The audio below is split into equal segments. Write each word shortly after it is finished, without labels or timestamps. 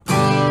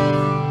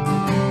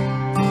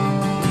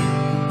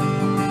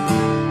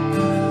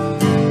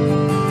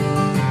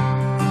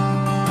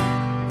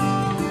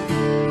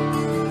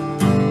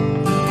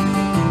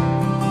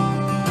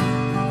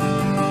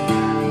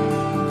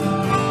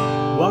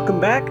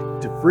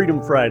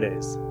Freedom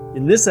Fridays.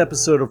 In this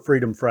episode of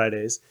Freedom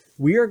Fridays,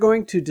 we are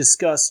going to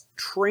discuss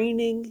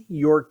training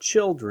your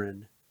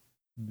children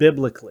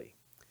biblically.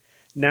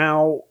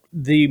 Now,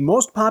 the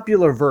most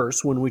popular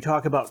verse when we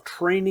talk about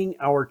training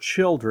our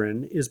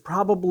children is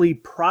probably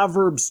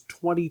Proverbs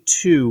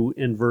 22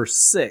 and verse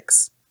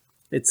 6.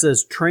 It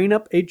says, "Train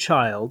up a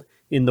child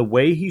in the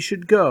way he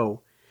should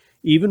go,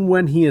 even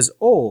when he is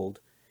old,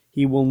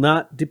 he will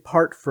not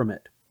depart from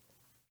it."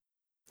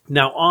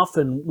 Now,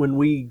 often when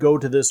we go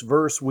to this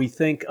verse, we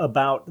think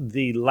about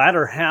the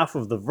latter half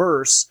of the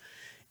verse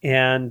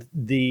and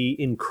the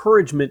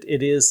encouragement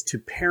it is to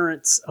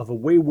parents of a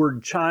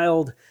wayward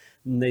child.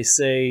 And they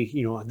say,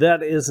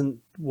 that isn't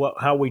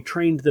how we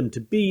trained them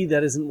to be.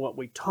 That isn't what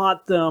we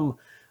taught them.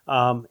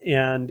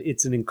 And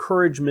it's an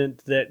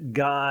encouragement that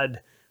God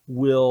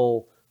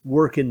will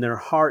work in their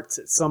hearts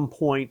at some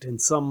point in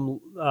some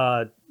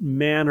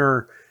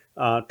manner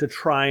to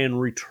try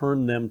and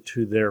return them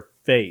to their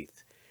faith.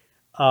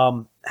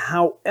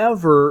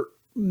 However,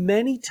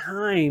 many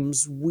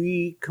times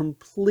we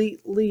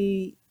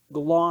completely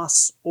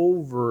gloss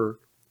over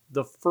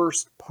the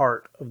first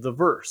part of the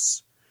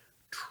verse.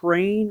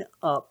 Train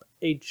up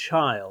a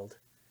child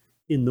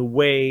in the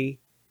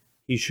way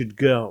he should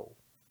go.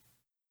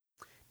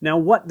 Now,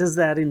 what does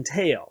that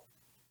entail?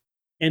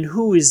 And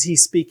who is he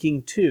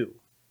speaking to?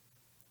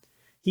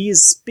 He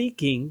is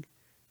speaking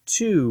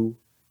to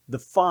the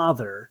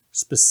father,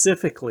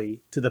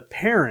 specifically to the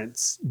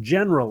parents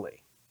generally.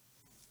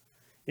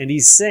 And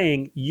he's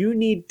saying, you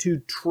need to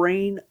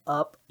train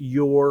up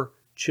your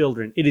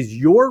children. It is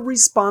your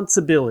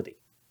responsibility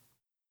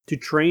to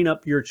train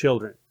up your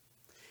children.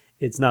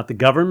 It's not the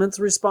government's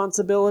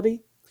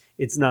responsibility.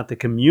 It's not the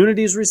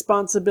community's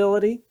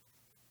responsibility.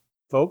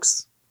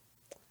 Folks,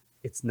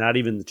 it's not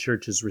even the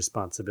church's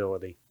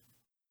responsibility.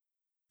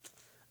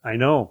 I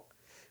know.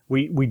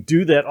 We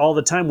do that all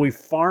the time. We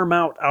farm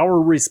out our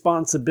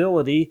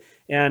responsibility.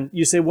 And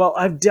you say, well,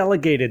 I've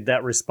delegated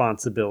that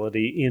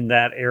responsibility in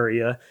that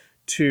area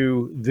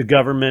to the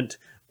government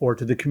or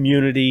to the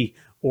community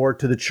or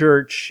to the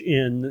church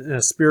in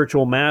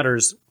spiritual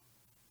matters.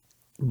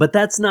 But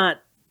that's not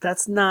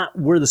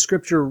where the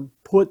scripture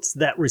puts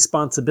that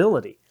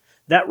responsibility.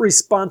 That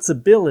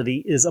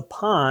responsibility is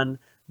upon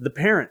the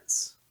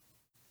parents.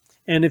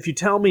 And if you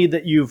tell me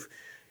that you've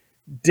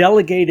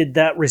delegated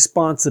that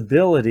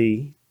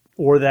responsibility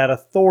or that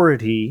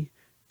authority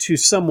to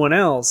someone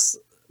else,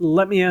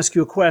 let me ask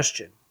you a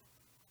question.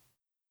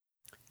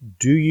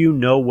 Do you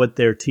know what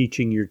they're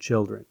teaching your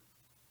children?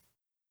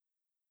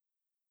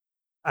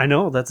 I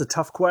know, that's a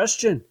tough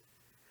question.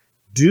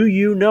 Do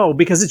you know?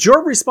 Because it's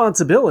your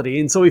responsibility.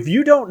 And so if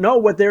you don't know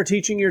what they're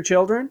teaching your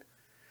children,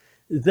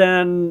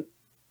 then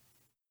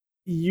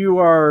you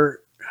are,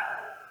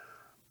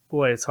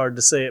 boy, it's hard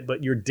to say it,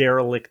 but you're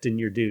derelict in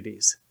your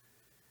duties.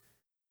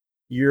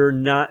 You're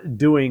not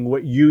doing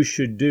what you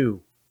should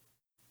do.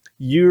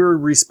 Your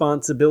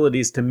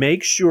responsibility is to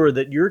make sure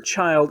that your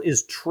child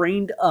is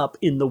trained up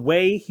in the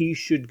way he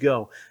should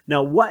go.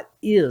 Now, what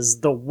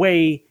is the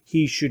way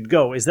he should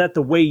go? Is that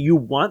the way you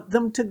want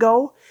them to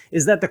go?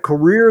 Is that the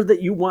career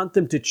that you want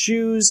them to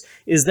choose?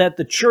 Is that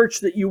the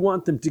church that you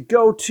want them to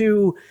go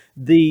to?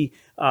 The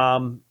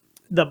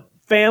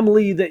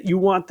family that you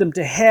want them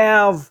to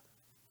have?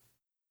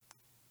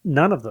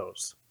 None of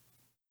those.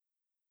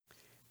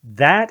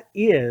 That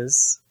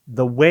is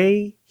the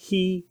way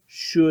he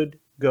should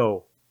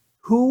go.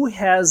 Who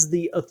has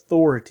the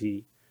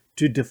authority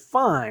to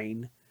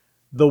define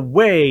the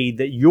way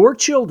that your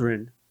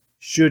children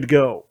should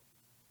go?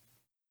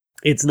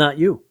 It's not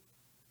you.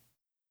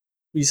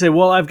 You say,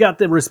 well, I've got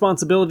the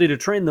responsibility to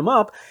train them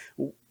up.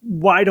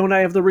 Why don't I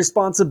have the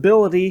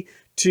responsibility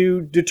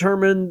to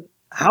determine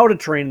how to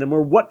train them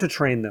or what to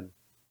train them?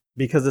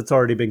 Because it's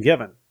already been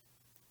given.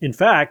 In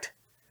fact,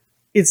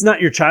 it's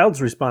not your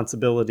child's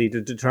responsibility to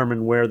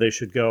determine where they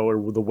should go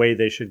or the way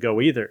they should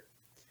go either.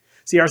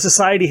 See, our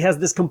society has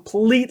this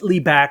completely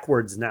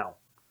backwards now.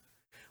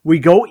 We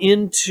go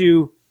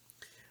into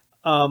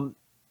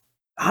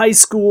high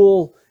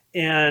school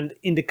and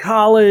into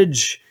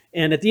college,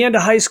 and at the end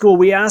of high school,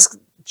 we ask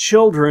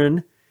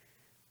children,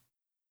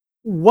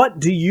 what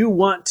do you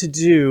want to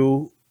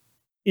do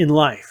in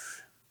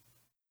life?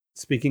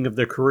 Speaking of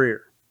their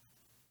career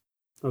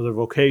or their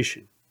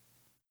vocation.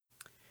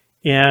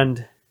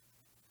 And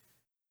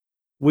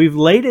we've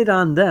laid it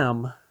on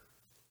them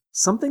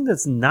something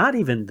that's not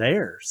even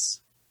theirs.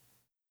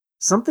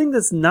 Something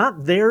that's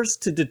not theirs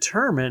to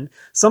determine,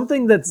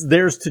 something that's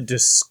theirs to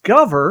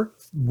discover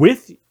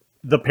with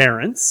the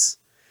parents.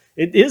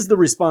 It is the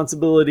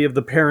responsibility of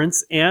the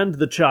parents and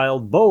the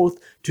child both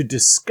to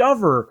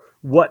discover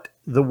what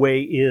the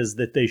way is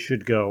that they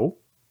should go.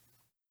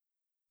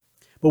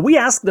 But we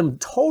ask them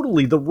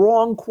totally the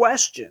wrong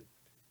question.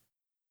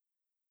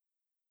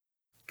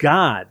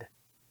 God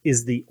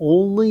is the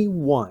only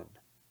one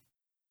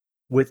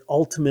with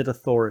ultimate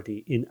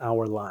authority in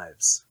our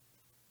lives.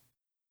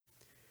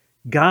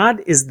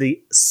 God is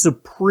the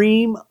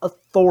supreme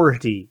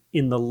authority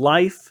in the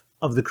life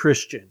of the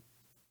Christian.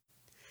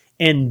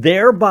 And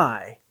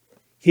thereby,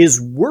 his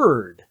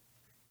word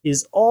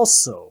is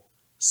also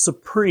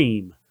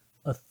supreme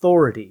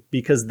authority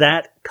because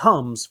that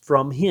comes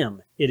from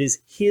him. It is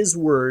his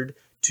word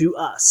to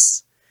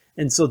us.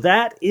 And so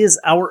that is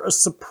our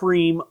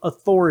supreme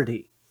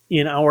authority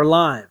in our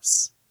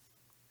lives.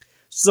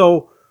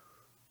 So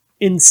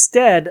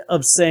instead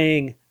of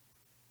saying,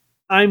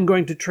 I'm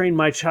going to train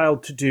my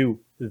child to do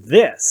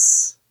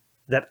this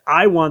that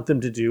I want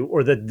them to do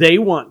or that they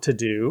want to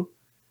do,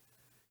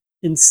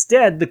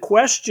 instead, the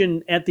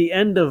question at the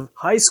end of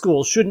high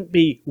school shouldn't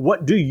be,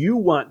 what do you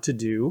want to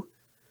do?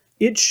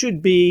 It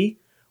should be,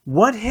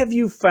 what have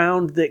you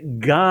found that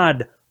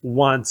God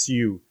wants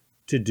you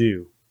to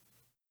do?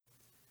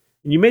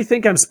 And you may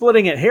think I'm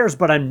splitting at hairs,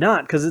 but I'm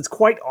not, because it's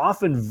quite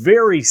often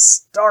very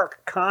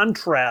stark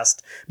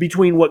contrast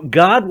between what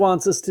God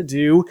wants us to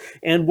do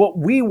and what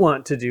we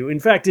want to do. In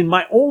fact, in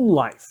my own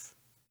life,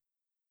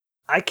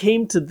 I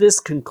came to this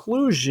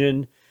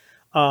conclusion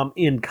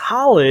in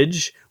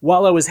college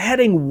while I was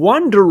heading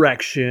one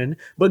direction,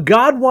 but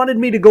God wanted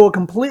me to go a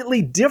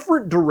completely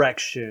different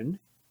direction.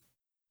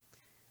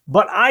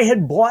 But I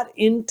had bought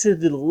into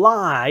the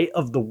lie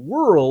of the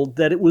world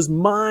that it was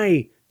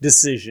my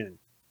decision,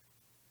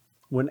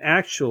 when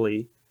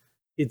actually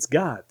it's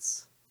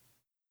God's.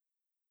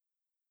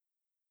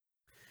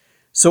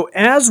 So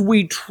as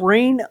we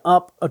train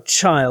up a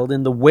child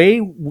in the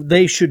way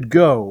they should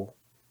go,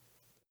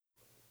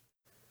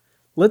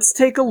 let's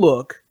take a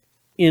look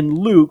in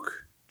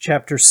Luke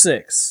chapter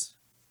 6.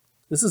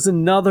 This is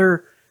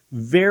another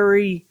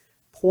very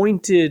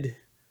pointed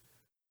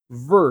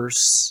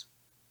verse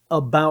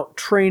about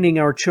training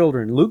our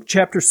children. Luke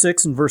chapter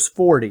 6 and verse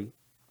 40.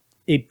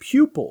 A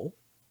pupil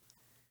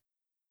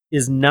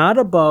is not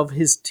above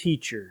his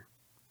teacher,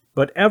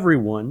 but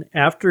everyone,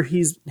 after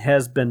he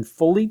has been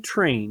fully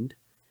trained,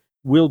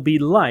 will be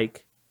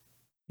like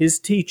his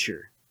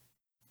teacher.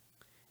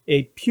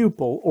 A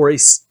pupil or a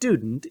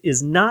student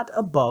is not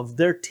above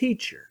their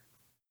teacher.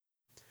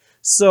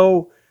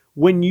 So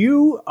when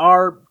you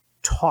are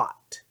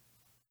taught,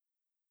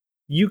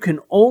 you can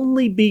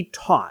only be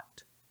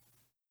taught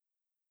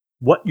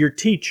what your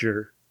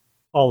teacher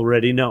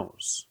already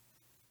knows.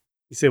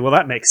 You say, well,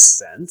 that makes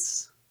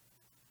sense.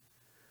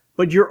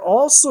 But you're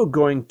also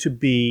going to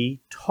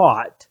be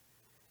taught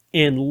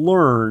and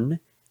learn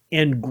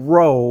and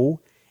grow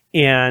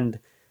and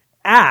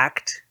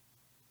act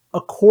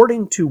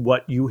according to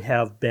what you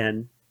have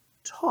been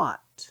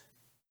taught.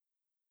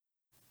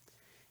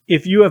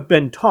 If you have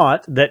been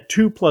taught that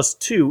 2 plus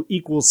 2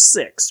 equals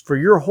 6 for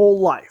your whole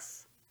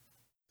life,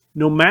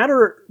 no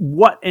matter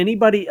what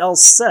anybody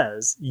else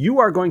says, you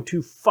are going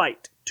to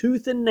fight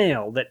tooth and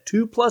nail that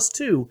 2 plus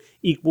 2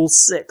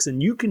 equals 6,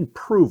 and you can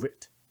prove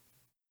it.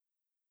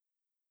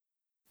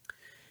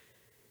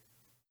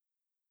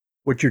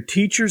 What your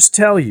teachers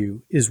tell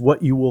you is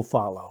what you will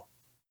follow.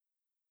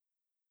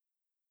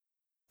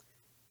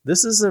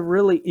 This is a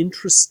really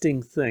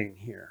interesting thing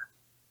here,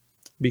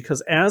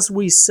 because as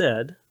we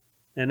said,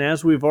 and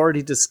as we've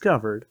already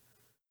discovered,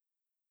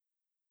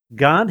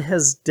 God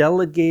has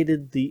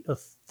delegated the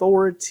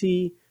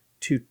authority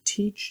to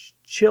teach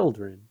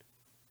children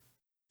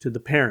to the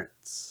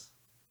parents.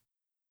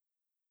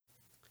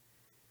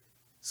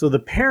 So the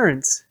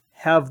parents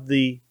have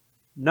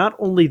not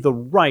only the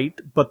right,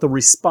 but the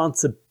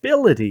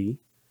responsibility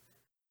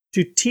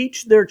to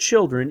teach their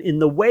children in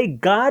the way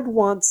God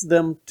wants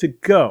them to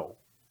go.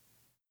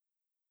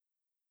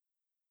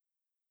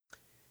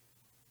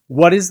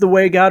 What is the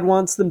way God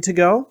wants them to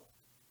go?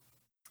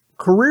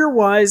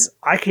 Career-wise,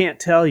 I can't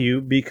tell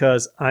you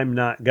because I'm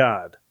not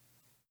God.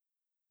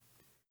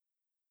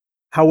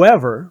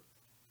 However,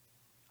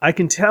 I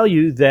can tell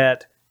you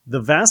that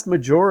the vast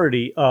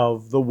majority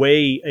of the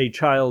way a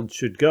child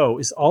should go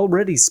is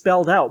already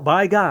spelled out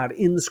by God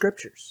in the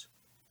Scriptures.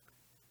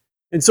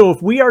 And so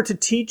if we are to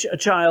teach a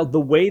child the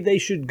way they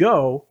should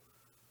go,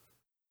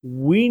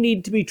 we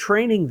need to be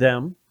training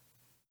them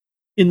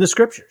in the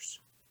Scriptures.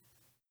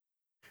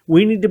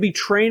 We need to be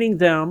training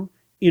them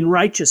in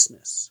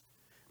righteousness.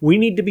 We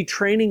need to be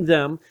training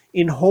them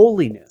in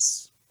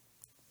holiness.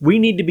 We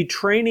need to be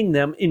training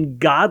them in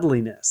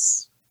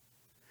godliness.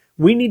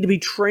 We need to be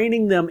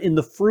training them in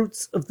the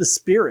fruits of the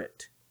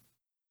Spirit.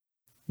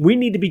 We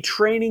need to be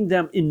training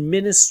them in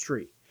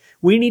ministry.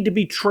 We need to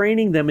be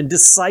training them in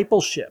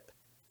discipleship,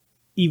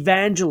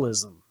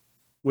 evangelism,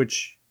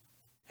 which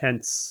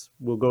hence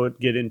we'll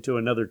get into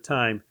another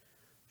time,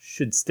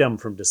 should stem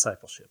from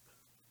discipleship.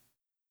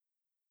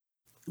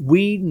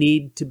 We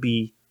need to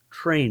be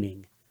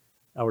training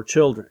our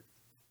children.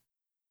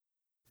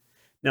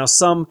 Now,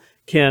 some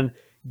can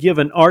give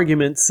an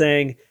argument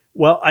saying,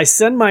 well, I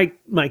send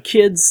my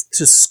kids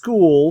to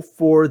school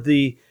for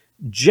the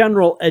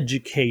general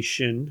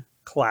education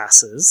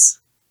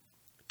classes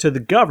to the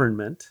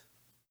government,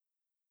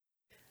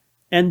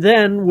 and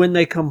then when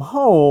they come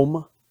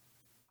home,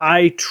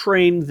 I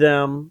train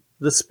them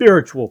the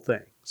spiritual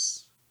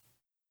things.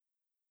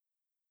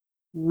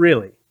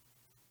 Really?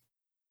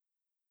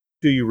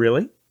 Do you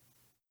really?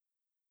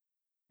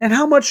 And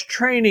how much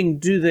training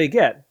do they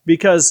get?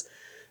 Because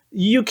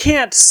you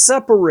can't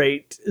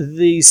separate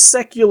the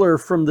secular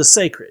from the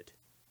sacred.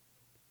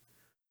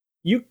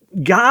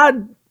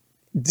 God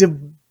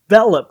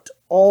developed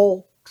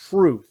all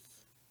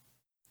truth.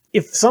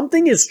 If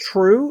something is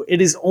true,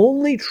 it is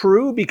only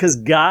true because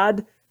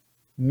God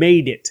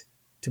made it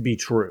to be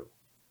true.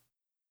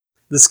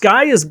 The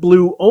sky is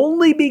blue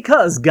only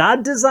because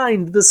God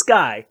designed the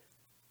sky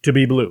to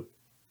be blue.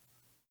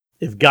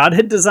 If God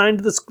had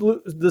designed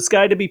the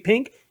sky to be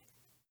pink,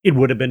 it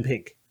would have been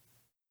pink.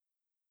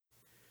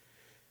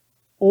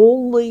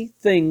 Only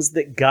things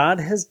that God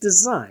has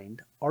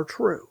designed are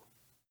true.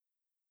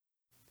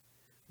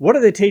 What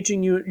are they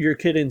teaching your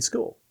kid in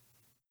school?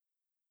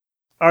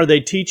 Are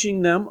they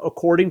teaching them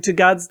according to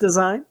God's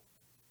design?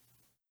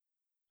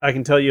 I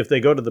can tell you if they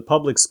go to the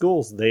public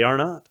schools, they are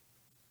not.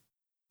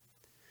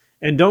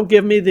 And don't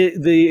give me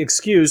the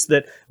excuse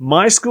that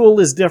my school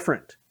is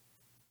different,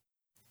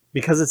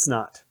 because it's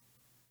not.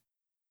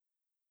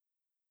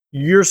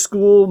 Your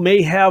school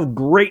may have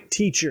great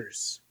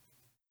teachers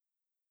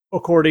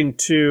according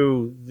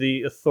to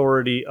the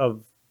authority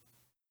of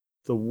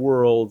the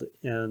world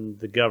and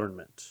the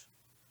government.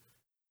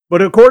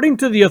 But according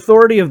to the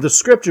authority of the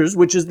scriptures,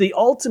 which is the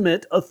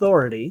ultimate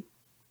authority,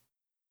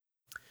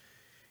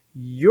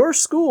 your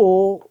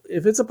school,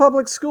 if it's a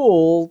public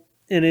school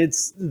and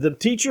it's the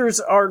teachers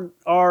are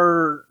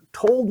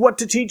told what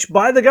to teach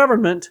by the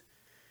government,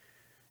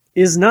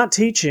 is not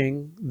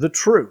teaching the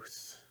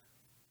truth.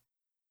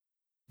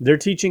 They're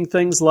teaching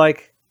things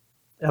like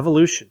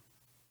evolution.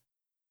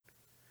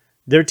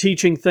 They're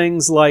teaching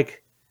things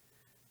like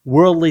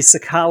worldly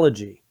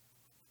psychology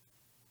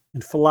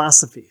and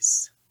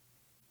philosophies.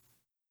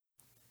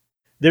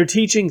 They're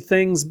teaching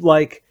things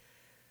like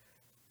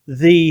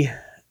the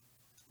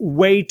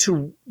way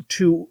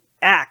to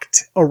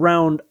act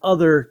around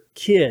other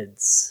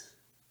kids,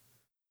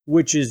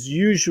 which is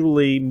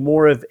usually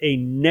more of a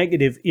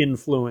negative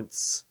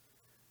influence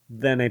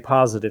than a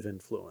positive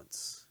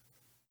influence.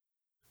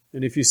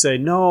 And if you say,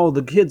 no,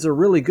 the kids are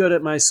really good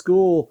at my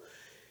school,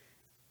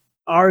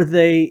 are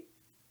they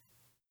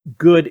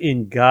good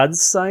in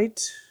God's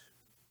sight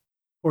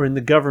or in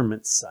the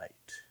government's sight?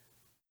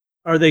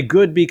 Are they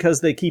good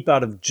because they keep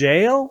out of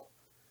jail?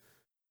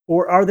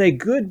 Or are they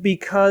good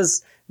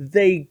because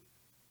they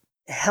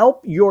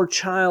help your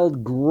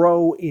child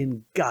grow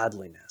in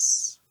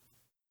godliness?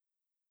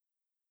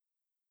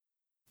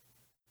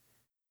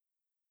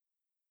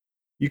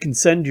 You can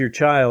send your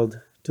child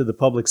to the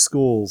public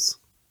schools.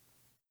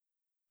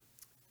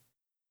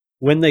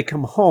 When they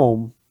come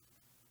home,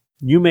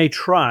 you may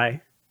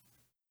try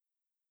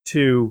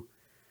to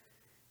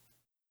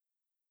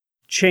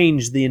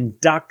change the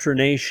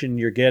indoctrination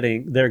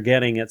they're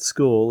getting at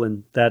school,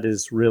 and that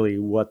is really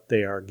what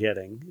they are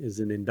getting, is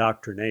an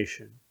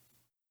indoctrination.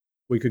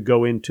 We could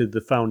go into the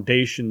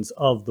foundations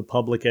of the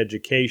public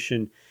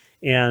education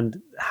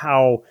and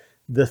how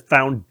the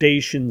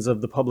foundations of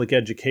the public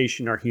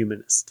education are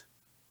humanist.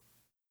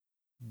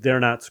 They're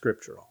not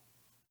scriptural.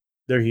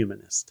 They're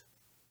humanist.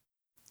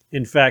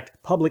 In fact,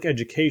 public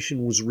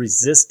education was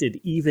resisted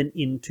even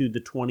into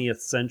the 20th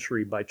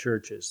century by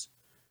churches.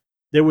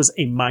 There was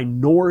a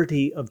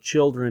minority of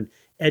children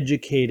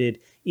educated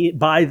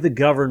by the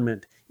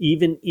government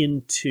even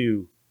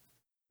into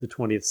the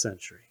 20th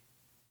century,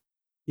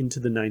 into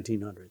the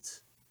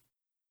 1900s.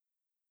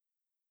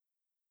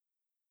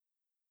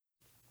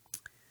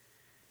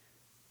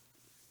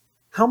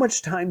 How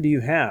much time do you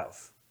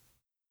have?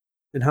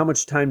 And how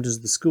much time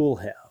does the school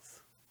have?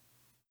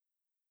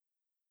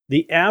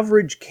 The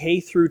average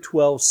K through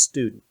 12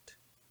 student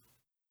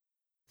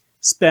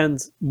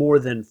spends more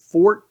than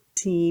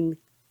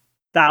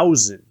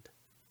 14,000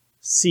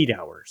 seat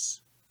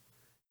hours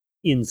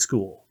in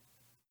school.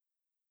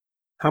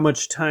 How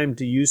much time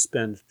do you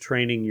spend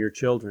training your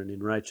children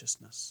in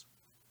righteousness?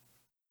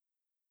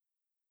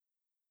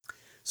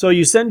 So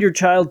you send your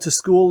child to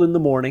school in the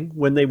morning.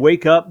 When they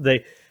wake up,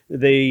 they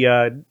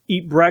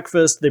eat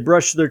breakfast, they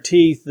brush their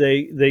teeth,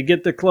 they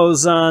get their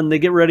clothes on, they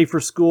get ready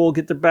for school,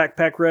 get their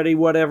backpack ready,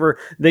 whatever.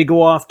 They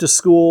go off to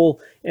school,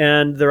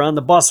 and they're on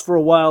the bus for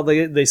a while.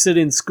 They sit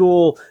in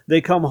school, they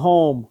come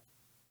home.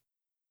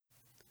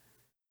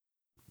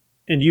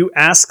 And you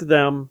ask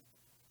them,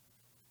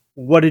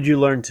 what did you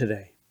learn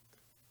today?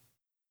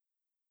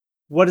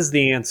 What is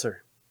the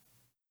answer?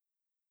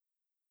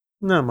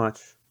 Not much.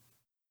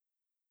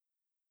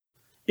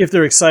 If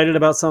they're excited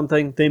about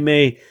something, they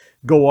may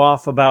go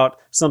off about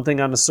something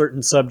on a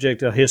certain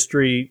subject, a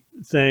history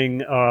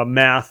thing, a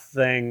math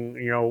thing,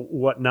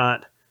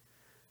 whatnot.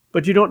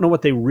 But you don't know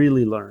what they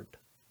really learned,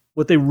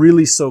 what they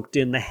really soaked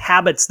in, the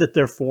habits that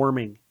they're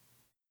forming.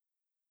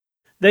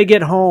 They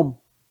get home.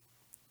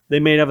 They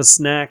may have a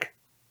snack.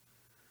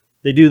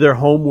 They do their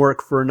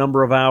homework for a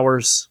number of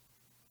hours.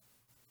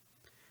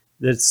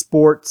 There's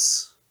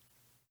sports,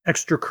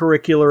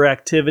 extracurricular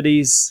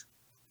activities.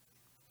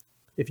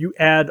 If you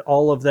add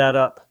all of that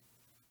up,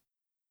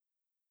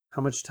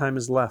 how much time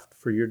is left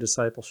for your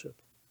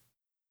discipleship?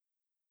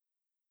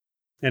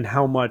 And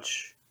how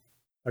much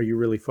are you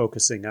really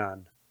focusing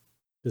on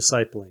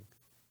discipling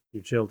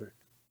your children?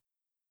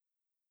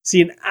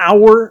 See, an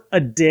hour a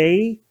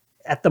day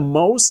at the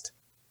most,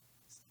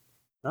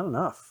 not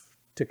enough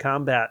to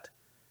combat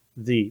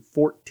the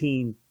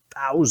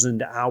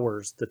 14,000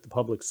 hours that the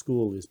public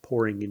school is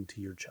pouring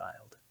into your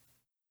child.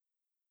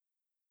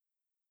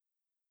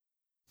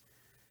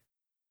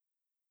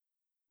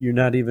 You're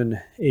not even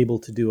able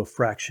to do a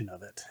fraction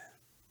of it.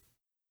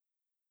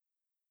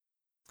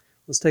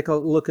 Let's take a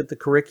look at the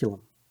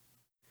curriculum.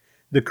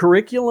 The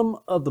curriculum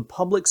of the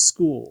public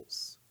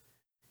schools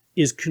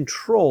is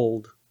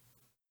controlled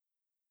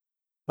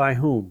by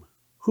whom?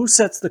 Who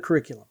sets the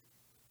curriculum?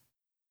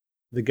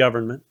 The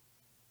government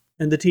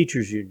and the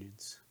teachers'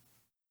 unions.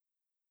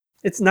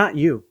 It's not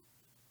you.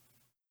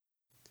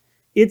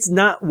 It's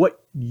not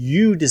what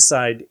you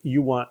decide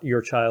you want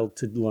your child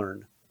to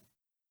learn.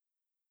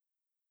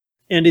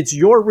 And it's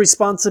your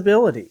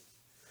responsibility.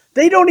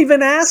 They don't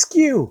even ask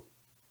you.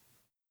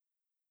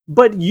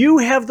 But you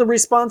have the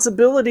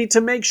responsibility to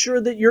make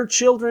sure that your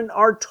children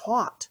are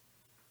taught.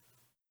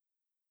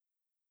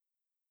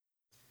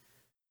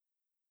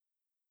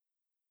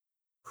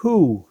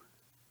 Who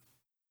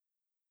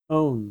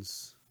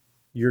owns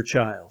your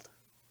child?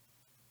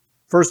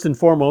 First and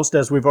foremost,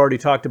 as we've already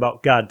talked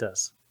about, God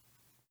does.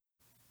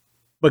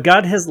 But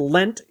God has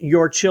lent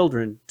your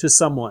children to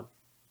someone.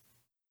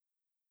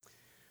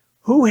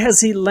 Who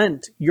has He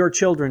lent your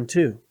children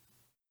to?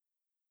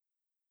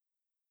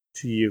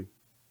 To you.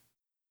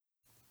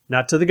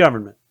 Not to the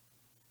government.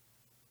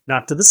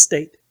 Not to the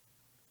state.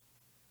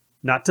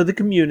 Not to the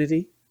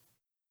community.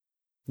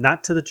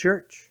 Not to the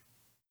church.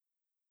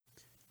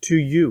 To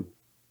you.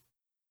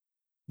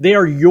 They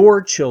are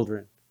your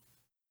children.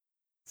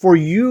 For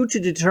you to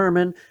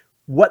determine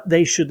what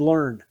they should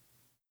learn.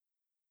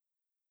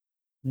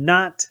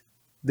 Not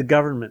the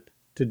government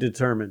to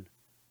determine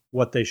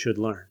what they should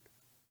learn.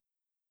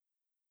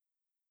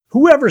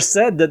 Whoever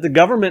said that the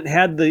government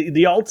had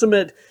the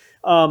ultimate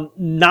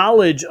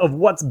knowledge of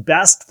what's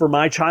best for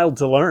my child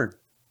to learn?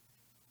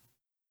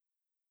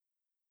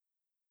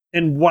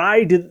 And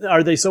why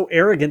are they so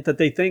arrogant that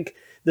they think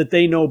that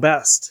they know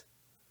best?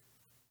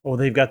 Oh,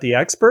 they've got the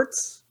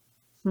experts?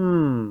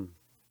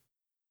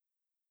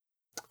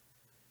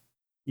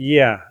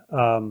 Yeah,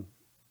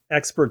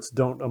 experts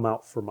don't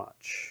amount for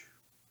much.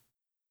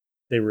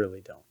 They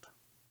really don't.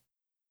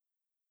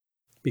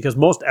 Because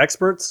most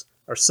experts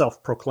are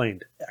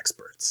self-proclaimed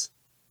experts.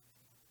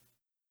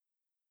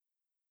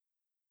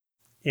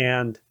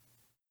 And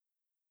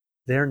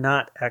they're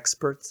not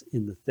experts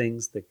in the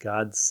things that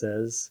God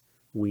says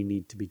we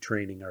need to be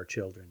training our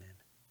children in.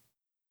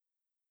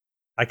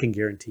 I can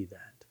guarantee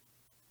that.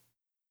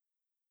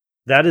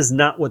 That is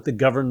not what the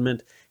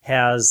government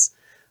has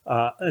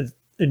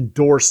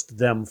endorsed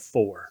them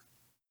for.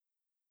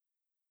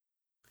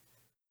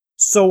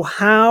 So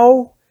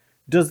how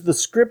does the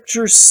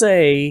scripture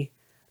say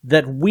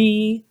that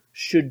we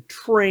should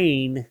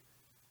train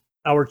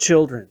our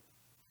children?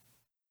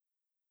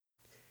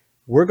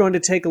 We're going to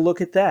take a look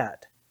at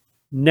that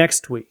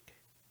next week.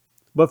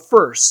 But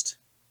first,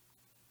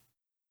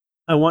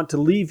 I want to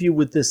leave you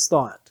with this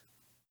thought.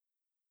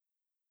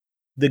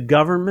 The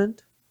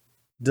government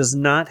does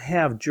not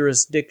have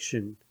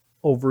jurisdiction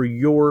over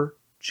your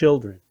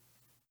children.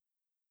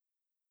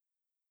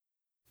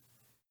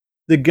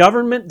 The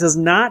government does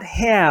not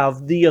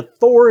have the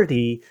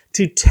authority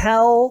to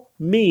tell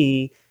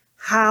me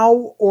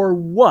how or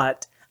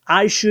what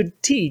I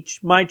should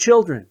teach my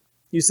children.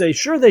 You say,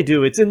 sure they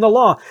do. It's in the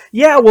law.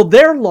 Yeah, well,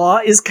 their law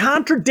is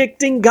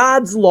contradicting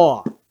God's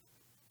law.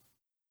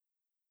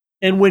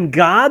 And when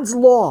God's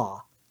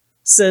law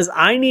says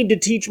I need to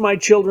teach my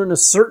children a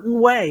certain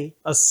way,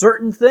 a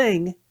certain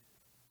thing,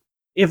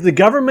 if the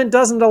government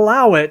doesn't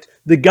allow it,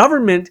 the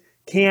government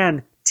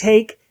can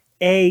take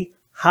a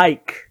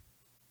hike.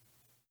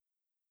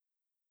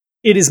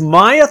 It is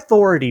my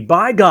authority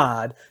by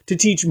God to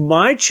teach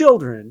my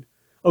children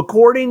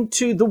according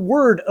to the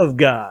Word of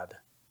God.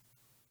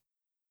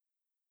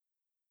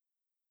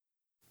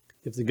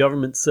 If the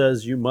government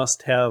says you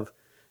must have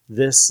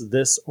this,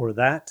 this, or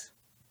that,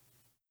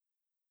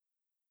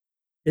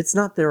 it's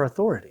not their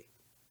authority.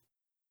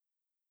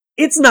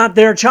 It's not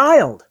their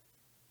child.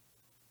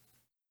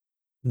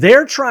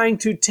 They're trying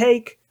to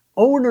take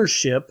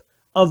ownership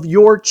of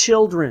your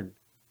children,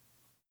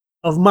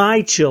 of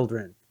my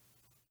children.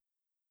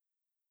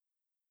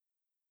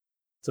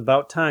 It's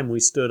about time we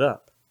stood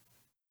up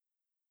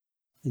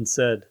and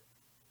said,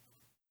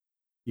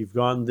 you've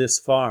gone this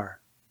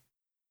far.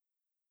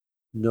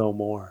 No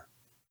more.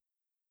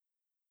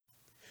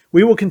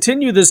 We will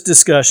continue this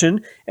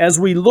discussion as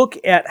we look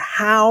at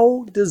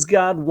how does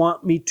God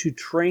want me to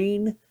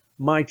train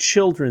my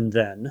children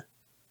then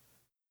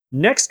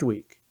next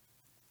week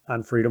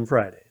on Freedom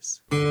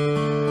Fridays.